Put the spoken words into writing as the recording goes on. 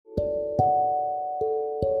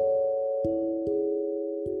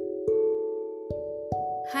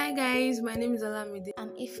Hi guys, my name is Olamide. I'm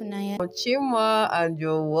Ifunaya. I'm Chima, and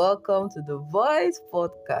you're welcome to the Voice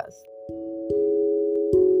Podcast.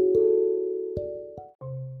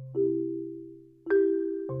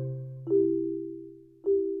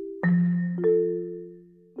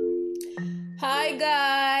 Hi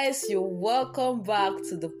guys, you're welcome back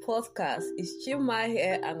to the podcast. It's Chima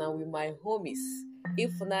here, and I'm with my homies,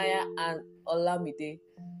 Ifunaya and Olamide.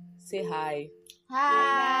 Say hi.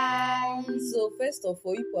 Hi. So first of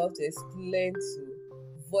all, you have to explain to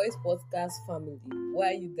Voice Podcast family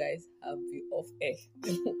why you guys have been off air.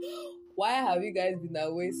 Why have you guys been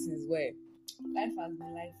away since when? Life has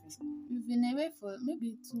been life. We've been away for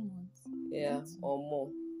maybe 2 months. Yeah, or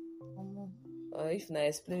more. Or more. If not,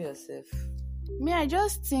 explain yourself. Me, I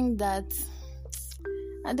just think that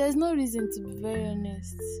and there's no reason to be very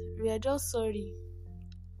honest. We are just sorry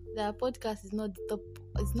that our podcast is not the top.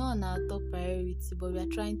 It's not on our top priority, but we are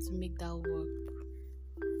trying to make that work.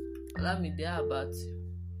 Olamide, how about you?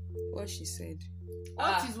 What she said.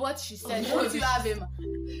 What is what she said? Don't you have a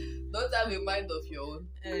Don't have a mind of your own.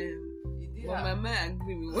 But my mind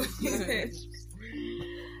agree with what you said.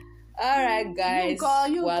 Alright guys,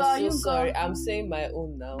 you sorry. go. I'm saying my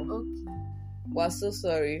own now. Okay. We're so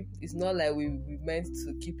sorry. It's not like we meant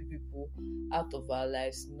to keep people out of our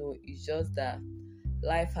lives. No, it's just that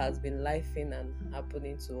life has been lifing and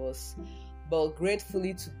happening to us. But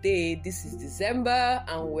gratefully today, this is December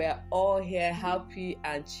and we're all here happy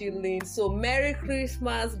and chilling. So Merry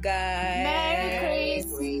Christmas, guys. Merry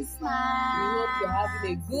Christmas. We hope you're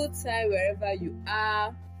having a good time wherever you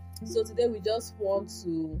are. So today we just want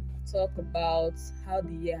to talk about how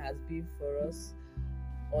the year has been for us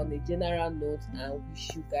on a general note and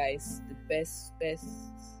wish you guys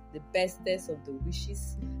the bestest of the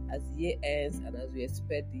wishes as the year ends and as we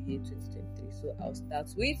expect the year 2023. So I'll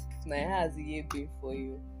start with Naya. How has the year been for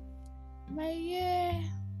you? My year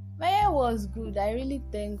was good. I really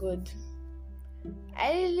thank God.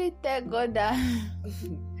 That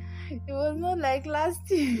it was not like last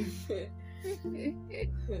year.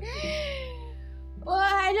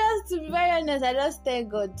 Well, to be very honest, I just thank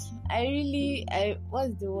God.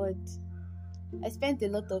 What's the word? I spent a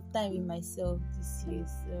lot of time with myself this year,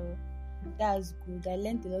 so that's good. I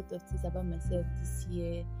learned a lot of things about myself this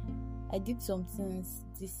year. I did some things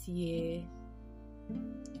this year.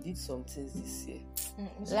 You did some things this year.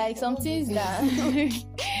 Like some things that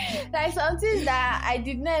I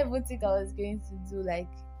did not even think I was going to do. Like,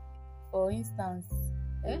 for instance,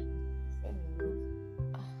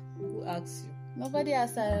 Who asked you? nobody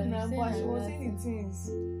asked her. No, but she was in the things.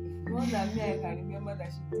 More than me, I can remember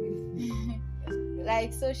that she did.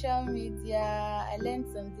 Like social media. I learned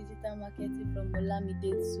some digital marketing from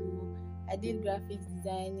Olamide too. I did graphics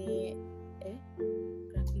designing.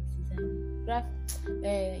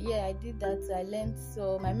 Yeah, I did that. I learned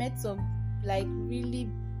some. I met some like really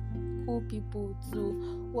cool people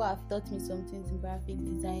too who have taught me some things in graphic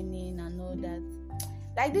designing and all that.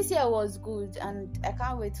 Like this year was good and I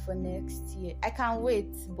can't wait for next year. I can't wait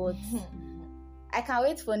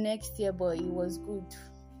for next year, but it was good.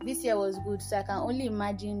 This year was good, so I can only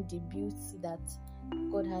imagine the beauty that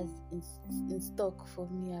God has in stock for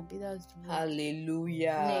me.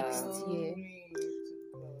 Hallelujah. Next year.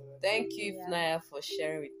 Thank you, Naya, for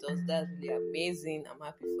sharing with us. That's really amazing. I'm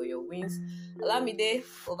happy for your wins. Olamide,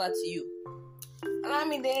 over to you.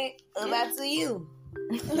 Olamide, over to you.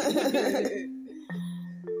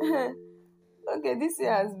 Okay, this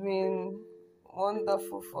year has been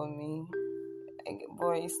wonderful for me.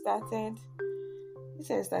 But this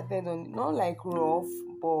year started on not like rough,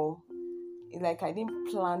 but it's like I didn't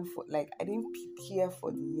plan for, like I didn't prepare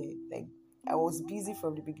for the year. Like I was busy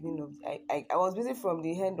from the beginning of I was busy from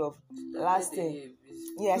the end of last year.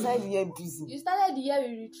 Yeah, I started the year busy. You started the year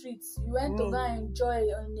with retreats. You went to go and enjoy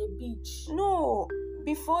on the beach. No,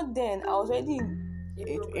 before then I was already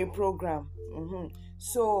in a program. Mm-hmm.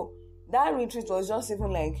 So that retreat was just even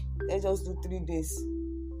like, let's just do 3 days,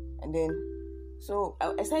 and then so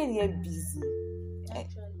I started the year busy.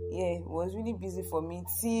 It was really busy for me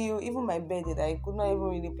till even my birthday. That I could not even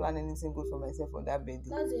really plan anything good for myself for that birthday.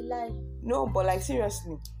 That's a lie. No, but like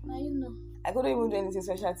seriously, Now you know. I couldn't even do anything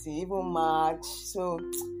special till even March. So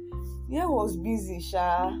yeah, was busy,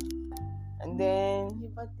 Sha. And then You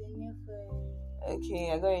bought a new phone.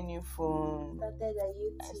 okay, I got a new phone. Started a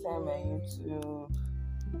YouTube. I started my YouTube.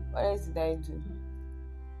 What else did I do?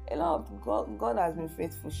 A lot of God has been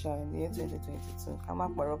faithful, Sha, in the year 2022. Kama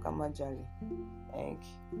Kwaro, Kama Jali. Like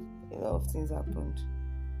a lot of things happened.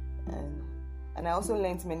 And I also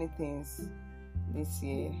learned many things this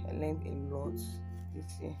year. I learned a lot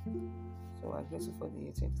this year. So I'm grateful for the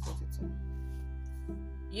year 2022.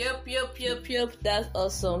 Yep. That's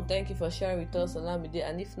awesome. Thank you for sharing with us, Olamide.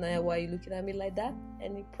 And if Naya, why are you looking at me like that?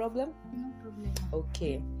 Any problem? No problem.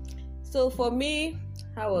 Okay. So for me,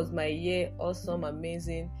 how was my year? Awesome,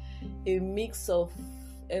 amazing. A mix of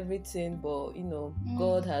everything, but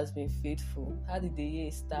God has been faithful. How did the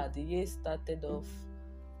year start? The year started off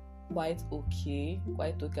quite okay.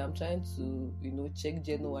 I'm trying to check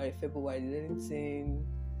January, February. Is anything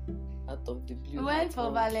out of the blue? We went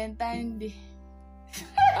for Valentine's Day.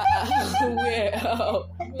 Where?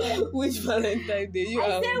 Which Valentine Day?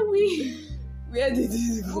 I said we. Where did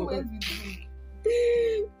you go?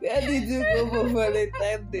 Where did you go for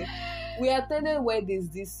Valentine's Day? We attended weddings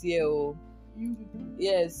this year. Oh.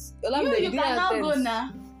 Yes. You cannot go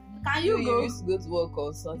now. Can you go? You used to go to work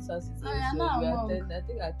on Saturday. I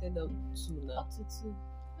think I attended 2 now. Up to 2.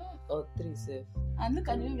 Or 3, sef. And look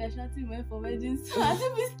at the way we are shouting went for weddings. I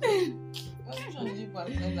think we stayed.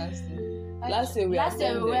 Last year we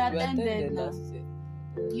attended. Last year.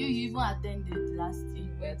 You even attended last year.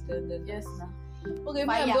 We attended. Yes, now. Okay,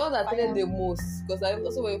 I'm the one that attended the most because I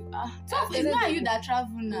also went. So it's not you that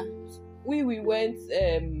travel now. We went.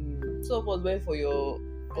 Some of us went for your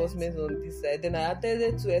cosmetics on this side. Then I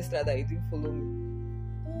attended 2 extra that you didn't follow me.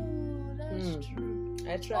 Oh, that's true.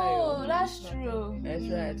 I try. Oh, that's true. I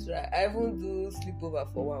try. I even do sleepover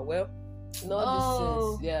for one. Well, not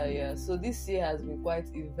this since. Yeah. So this year has been quite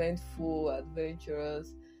eventful,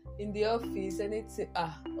 adventurous. In the office, anything.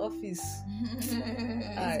 Office.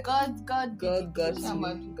 God got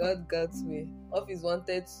me. God got me. Office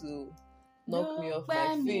wanted to knock me off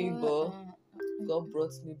my feet, but God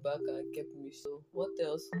brought me back and kept me. So what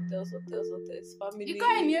else? Family. You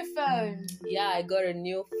got a new phone. Yeah, I got a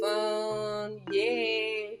new phone.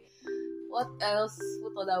 Yay! What else?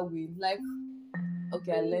 What other win? Like,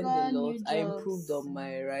 okay, I learned a lot. I improved on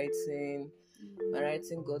my writing. My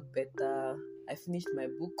writing got better. I finished my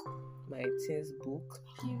book, my 10th book.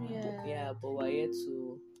 Yeah, but we're yet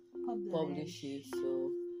to publish it.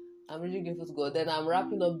 So I'm really grateful to God. Then I'm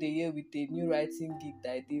wrapping up the year with a new writing gig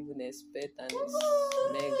that I didn't even expect, and it's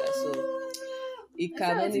mega. So it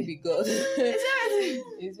can only be God.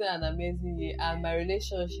 It's been an amazing year, and my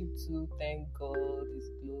relationship too, thank God, is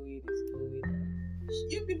glowing.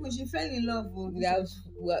 You people, she fell in love.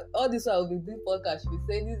 All this while we've been doing podcast. She be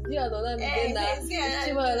saying this.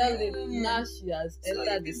 Now she has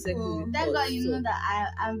entered the circle. Thank God you know that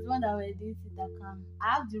I'm the one that will edit it. I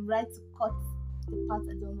have the right to cut the part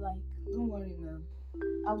I don't like. Don't worry now.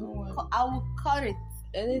 I will cut it.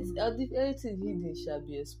 Anything hidden shall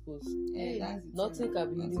be exposed. Nothing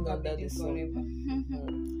can be hidden under the sun.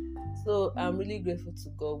 So I'm really grateful to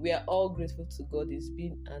God. We are all grateful to God. It's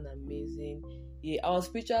been an amazing year. Our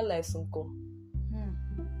spiritual life, Sunko.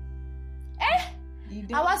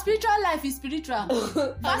 Our spiritual life is spiritual.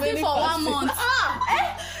 Fasting for 1 month.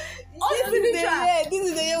 This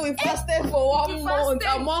is the year we fasted for 1 month.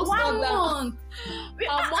 Amongst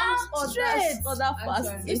other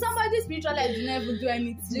fasts. If somebody's spiritual life didn't ever do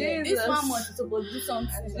anything, this 1 month is supposed to do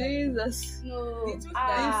something. Jesus. No. This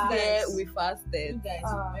year we fasted. You guys,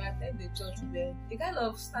 we attend the church there. The kind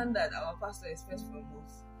of standard our pastor expects from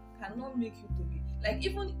us cannot make you to be like,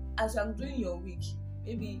 even as I'm doing your week,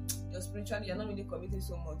 maybe you're spiritually, you're not really committing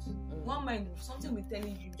so much. One mind, something will tell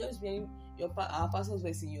you, just being our pastor's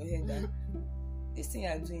voice in your head that this thing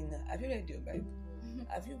you're doing now, have you read your Bible?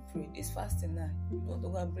 Have you prayed? It's fasting now. You want to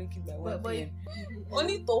go and break it by 1 p.m.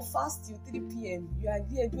 Only to fast till 3 p.m. You are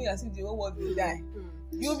there doing as if the whole world will die.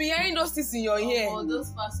 You'll be hearing those things in your ear. Oh,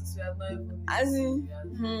 those fasts we are not even. As in,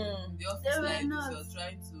 the office like this, you're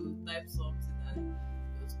trying to type something and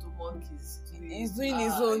your stomach is doing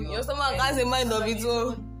his own. Your stomach has a mind of its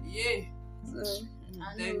own. Yeah. So,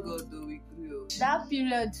 thank God though we grew. That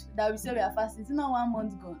period that we say we are fasting, it's not 1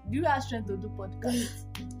 month gone. Do you have strength to do podcast?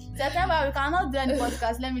 September we cannot do any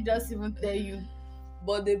podcast. Let me just even tell you.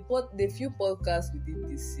 But the few podcasts we did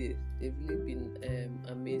this year, they've really been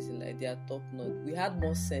amazing. Like they are top notch. We had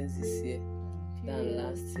more sense this year than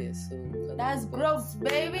last year. So that's growth,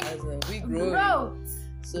 baby. We grow. Growth.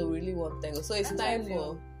 So really want to thank God. So it's time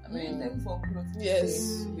for. Thank for growth.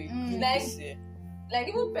 Yes, we like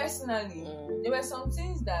even personally, there were some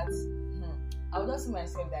things that I would not see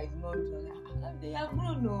myself that I did not do. They have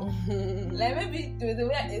grown, no. Like maybe the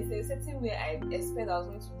way it's a certain way I expect I was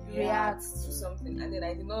going to react to something, and then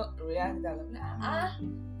I did not react that.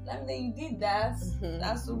 I'm like, then you did that.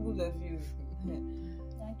 That's so good of you.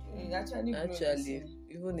 Actually,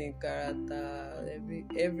 even in character,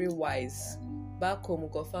 every wise. Back home,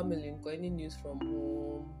 got family, got any news from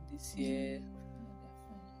home this year.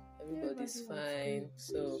 Everybody's fine,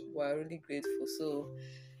 so we're really grateful. So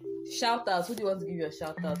Shout out. Who do you want to give your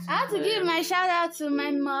shout out to? I have to give my shout out to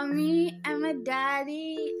my mommy and my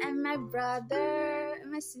daddy and my brother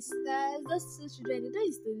and my sisters. Those two children, they don't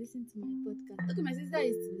used to listen to my podcast. Okay, my sister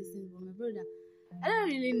used to listen, but my brother, I don't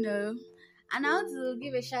really know. And I want to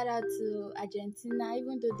give a shout out to Argentina,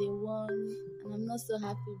 even though they won, and I'm not so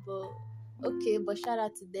happy, but okay, but shout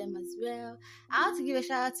out to them as well. I want to give a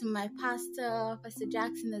shout out to my pastor, Pastor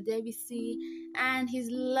Jackson Adebisi, and his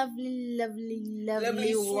lovely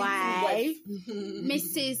wife,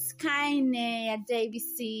 Mrs. Kaine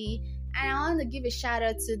Adebisi. And I want to give a shout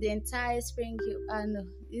out to the entire Spring Hill. No,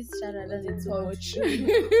 this shout out doesn't too much.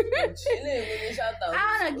 I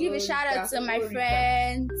want to give a shout out to my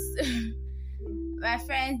friends. My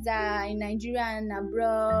friends that are in Nigeria and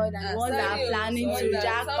abroad, and ones that are planning to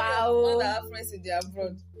jackpot. All that friends in the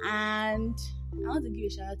abroad. And I want to give a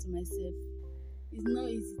shout out to myself. It's not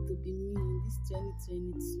easy to be me in this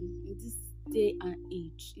 2022, in this day and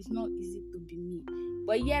age. It's not easy to be me.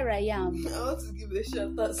 But here I am. I want to give a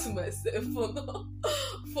shout out to myself for not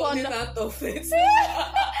falling out of it. I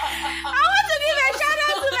want to give a shout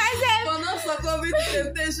out to myself for not succumbing to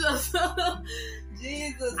temptations.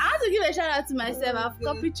 Jesus. I want to give a shout out to myself. I've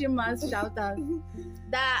copied Chima's shout out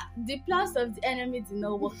that the plans of the enemy did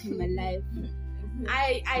not work in my life.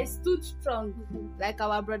 I stood strong, like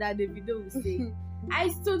our brother Davido would say. I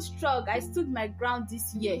stood strong. I stood my ground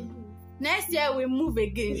this year. Next year we move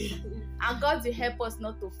again, and God will help us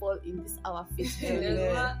not to fall in this our faith journey.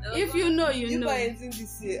 If you know, you know. People are ending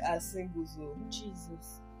this year as single, so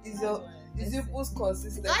Jesus. Is your post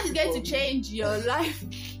consistent? God is going to change your life.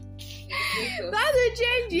 God will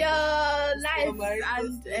change your life,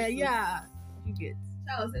 and yeah, you get.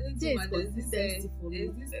 This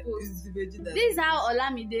is how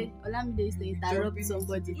Olamide used to interrupt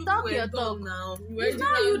somebody. Talk your talk. It's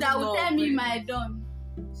not you that will tell me my done.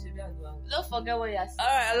 Don't forget what you're saying.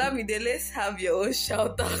 Alright, Olamide, let's have your own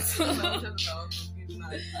shout out.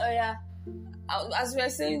 Oh yeah. As we are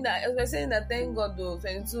saying that, thank God though,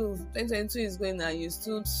 2022 is going and you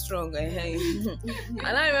stood strong and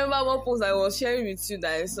I remember one post I was sharing with you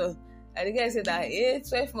that I saw. And the guy said that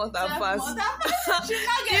 12 months have passed.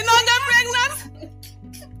 You not get pregnant?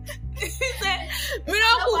 He said,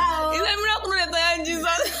 miracle. He said, miracle not the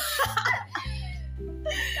Jesus.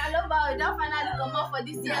 Don't finally come up for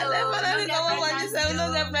this year.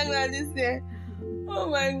 Don't get pregnant this year. Oh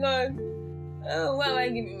my God. Oh, why am I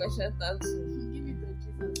giving my shout out to? Give it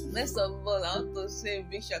to Jesus. First of all, I want to say a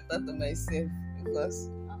big shout out to myself because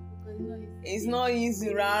it's not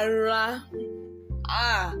easy, rara.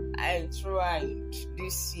 I tried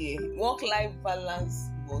this year. Work-life balance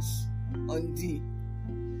was on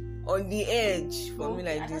the edge for me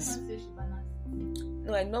like this.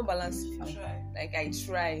 No, I not balance it. Like I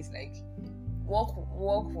tried. Like work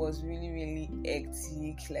was really, really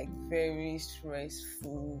hectic, like very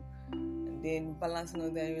stressful. And then balancing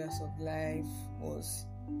other areas of life was,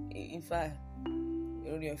 in fact,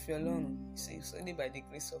 only of your alone. It's only by the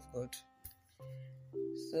grace of God.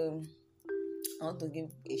 So I want to give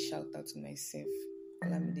a shout out to myself.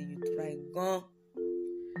 Olamide, you try, gone.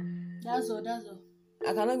 That's all.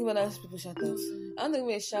 I cannot give other people shout outs. I want to give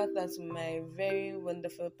a shout out to my very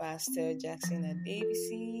wonderful pastor, Jackson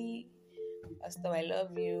Adebisi. Pastor, I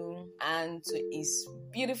love you. And to his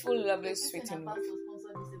beautiful, lovely, sweet and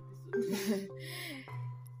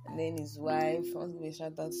then his wife. I want to give a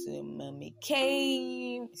shout out to Mommy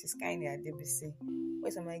K. Mrs. Kaine Adebisi.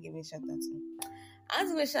 What am I giving a shout out to? I want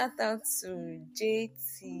to give a shout out to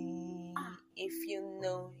JT. If you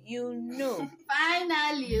know, you know.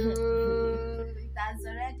 Finally, it has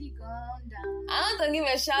already gone down. I want to give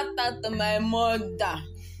a shout out to my mother.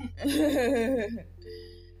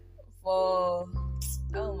 For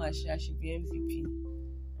how much I should be MVP.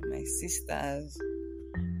 My sisters,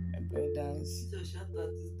 my brothers.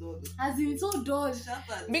 As in, it's all done.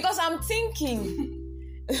 Because I'm thinking.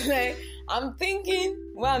 Like, I'm thinking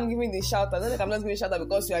why I'm giving the shout out. Not like I'm not giving a shout out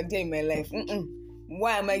because you are there in my life.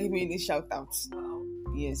 Why am I giving this shout out? Wow.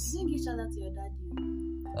 Yes. You didn't give shout out to your daddy.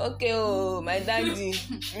 Okay, my daddy.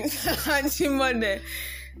 Auntie mother.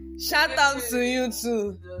 Shout out to you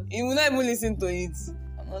too. You will not even listen to it.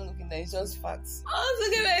 I'm not looking at it, it's just facts. I want to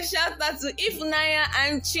give a shout out to Ifunanya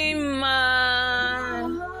and Chima.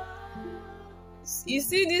 You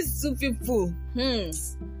see these two people,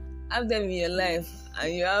 have them in your life,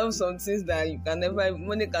 and you have some things that you can never,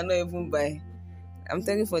 money cannot even buy. I'm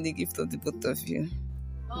thanking for the gift of the both of you.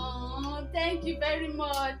 Oh, thank you very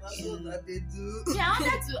much. That's what they do. Yeah,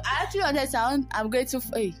 I'm grateful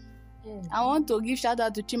for you. I want to give shout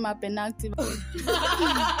out to Chima Penalty.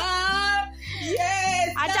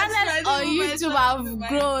 Yes. Her channel on YouTube have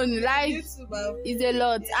grown. Like, it's a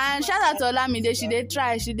lot. And shout out to Olamide. She dey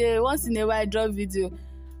try. She dey once in a while drop video.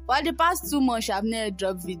 For the past 2 months, she have never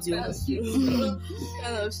dropped video. Please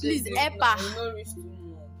help her.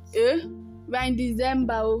 We're in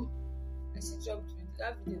December. Oh.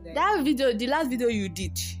 That video, the last video you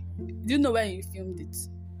did. Do you know when you filmed it?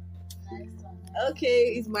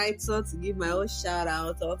 Okay, it's my turn to give my own shout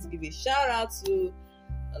out. I want to give a shout out to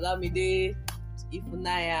Olamide, to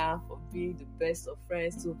Ifunaya for being the best of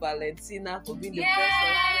friends, to Valentina for being the best of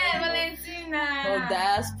friends, Valentina. for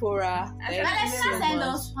Diaspora. Thank you so send much.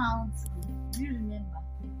 us pounds. Do you remember?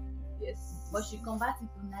 Yes. But she converted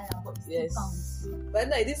to naira, but it's Yes. 2 pounds. But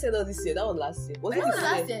no, I didn't send all this year. That was last year. Was it this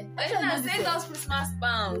Last year? year. Send us Christmas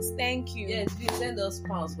pounds. Thank you. Yes, please send us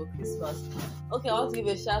pounds for Christmas. Okay, I want to give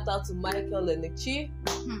a shout out to Michael Lenechi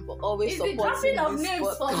for always It's the supporting dropping of this names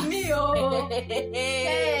for podcast. me, oh.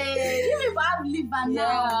 Hey, you people have liver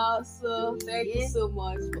now. Yeah, so thank you so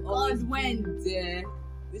much for always when? being there.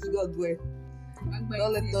 Which God when?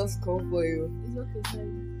 Don't let us come for you. It's okay,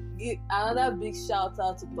 sorry. Give another big shout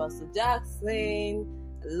out to Pastor Jackson.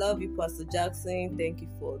 I love you, Pastor Jackson. Thank you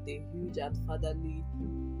for the huge and fatherly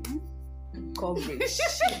coverage.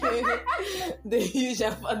 The huge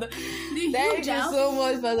and fatherly. Thank you so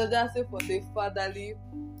much, Pastor Jackson, for the fatherly,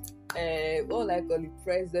 what I call it,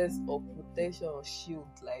 presence or protection or shield.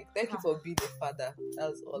 Like, thank you for being a father.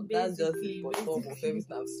 That's all. That's just the bottom of everything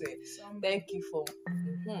I'm saying. Thank you for.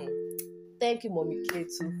 Thank you, Mommy K,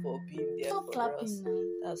 too, for being there Stop for clapping us. now.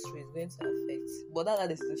 That's true. It's going to affect. But that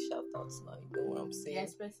is still shout outs now. You know what I'm saying? You're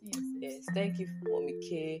expressing yourself. Yes, thank you, Mommy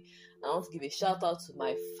K. I want to give a shout out to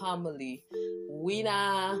my family,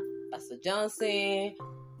 Wina, Pastor Johnson,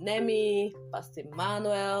 Nemi, Pastor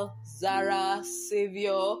Emmanuel, Zara,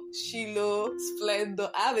 Savior, Shiloh, Splendor.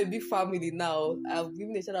 I have a big family now. I've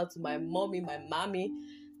given a shout out to my mommy, my mommy.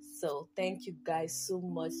 So thank you guys so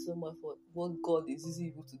much for what God is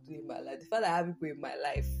using you to do in my life. The fact that I have people in my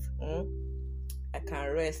life, I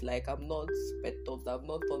can rest like I'm not perturbed. I'm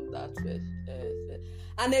not on that rest.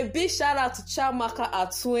 And a big shout out to Chamaka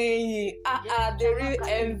Atwenyi, the real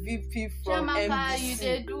MVP from Chamaka, MBC. you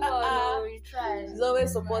did do all you try. She's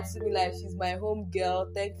always supporting me like she's my home girl.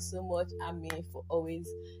 Thank you so much, Ami, for always,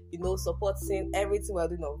 supporting everything we're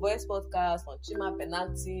doing on Voice Podcast, on Chima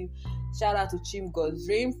Penactive. Shout out to Chim God's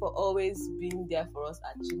Dream for always being there for us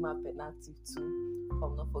at Chima Penactive too.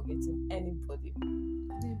 I'm not forgetting anybody.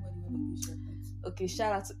 Okay,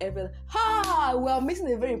 shout out to everyone. We are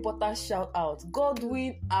missing a very important shout out.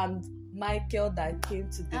 Godwin and Michael that came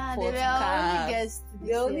to the podcast.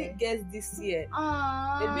 They only guests this year.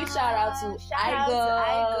 A big shout out to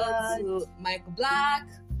Igor, to Mike Black.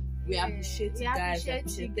 We appreciate you guys.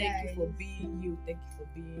 Thank you for being you. Thank you for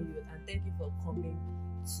being you. And thank you for coming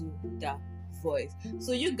to the Voice.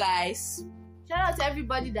 So you guys, shout out to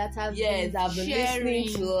everybody that have been listening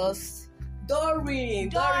to us. Doreen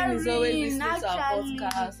is always listening to our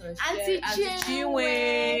podcast. Auntie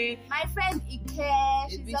Chinwe, my friend Ike,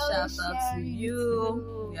 she's a big always shout out to you.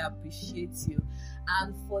 Too. We appreciate you.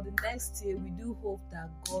 And for the next year, we do hope that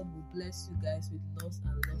God will bless you guys with lots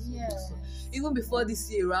and lots of wisdom. Even before this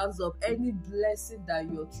year rounds up, any blessing that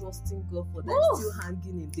you're trusting God for that's still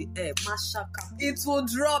hanging in the air, Mashaka, it will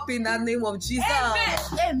drop in the name of Jesus.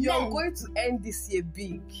 Amen. You're going to end this year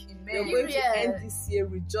big. You're going to end this year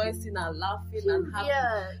rejoicing and laughing and happy.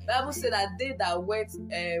 The Bible said that they that went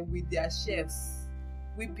with their chefs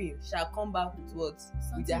weeping shall come back with what?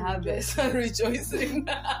 With their harvest and rejoicing.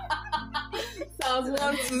 Psalms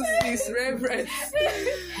 126, reverence.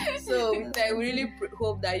 So we really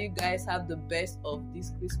hope that you guys have the best of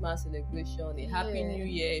this Christmas celebration, a happy new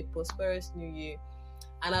year, a prosperous new year.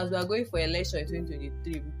 And as we are going for election in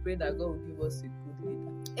 2023, we pray that God will give us a good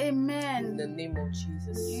leader. Amen. In the name of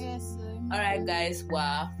Jesus. Yes. Amen. Alright guys,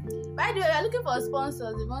 wow. By the way, we're looking for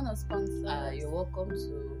sponsors. If you want to sponsor, you're welcome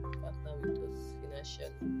to partner with us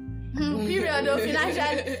financially. Period of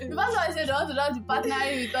financial. The person always said they want to do the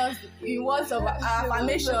partnering with us in words of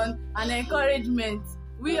affirmation and encouragement.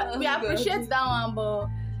 We appreciate that one, but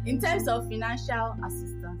in terms of financial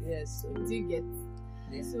assistance, yes, so do you get?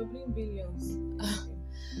 This will bring billions.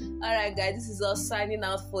 Alright guys, this is us signing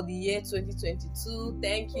out for the year 2022.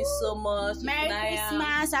 Thank you so much. Merry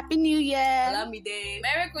Christmas, Happy New Year. Olamide.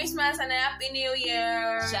 Merry Christmas and a Happy New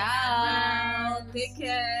Year. Ciao. Take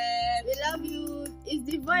care. We love you. It's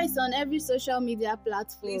The Voice on every social media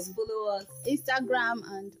platform. Please follow us. Instagram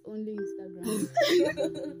and only Instagram.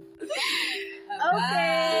 Bye.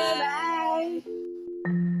 Okay, bye.